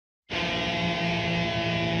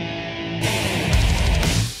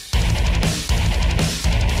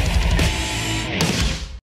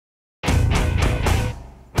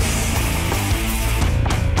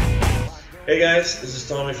guys, this is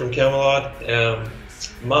Tommy from Kamelot.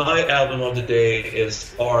 My album of the day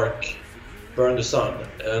is Ark, Burn the Sun,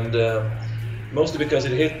 and mostly because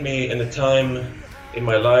it hit me in a time in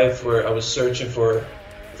my life where I was searching for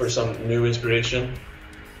some new inspiration,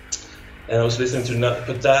 and I was listening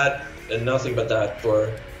to that and nothing but that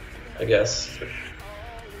for, I guess,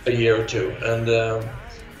 a year or two, and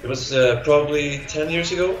it was probably 10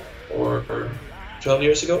 years ago or 12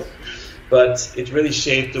 years ago, but it really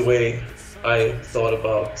shaped the way I thought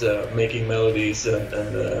about making melodies,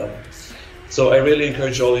 and so I really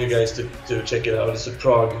encourage all of you guys to check it out. It's a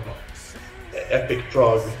epic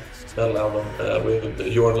prog metal album with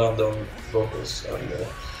Jorn Landon vocals, and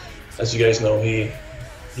as you guys know,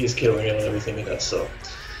 he's killing it on everything he does, so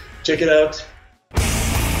check it out.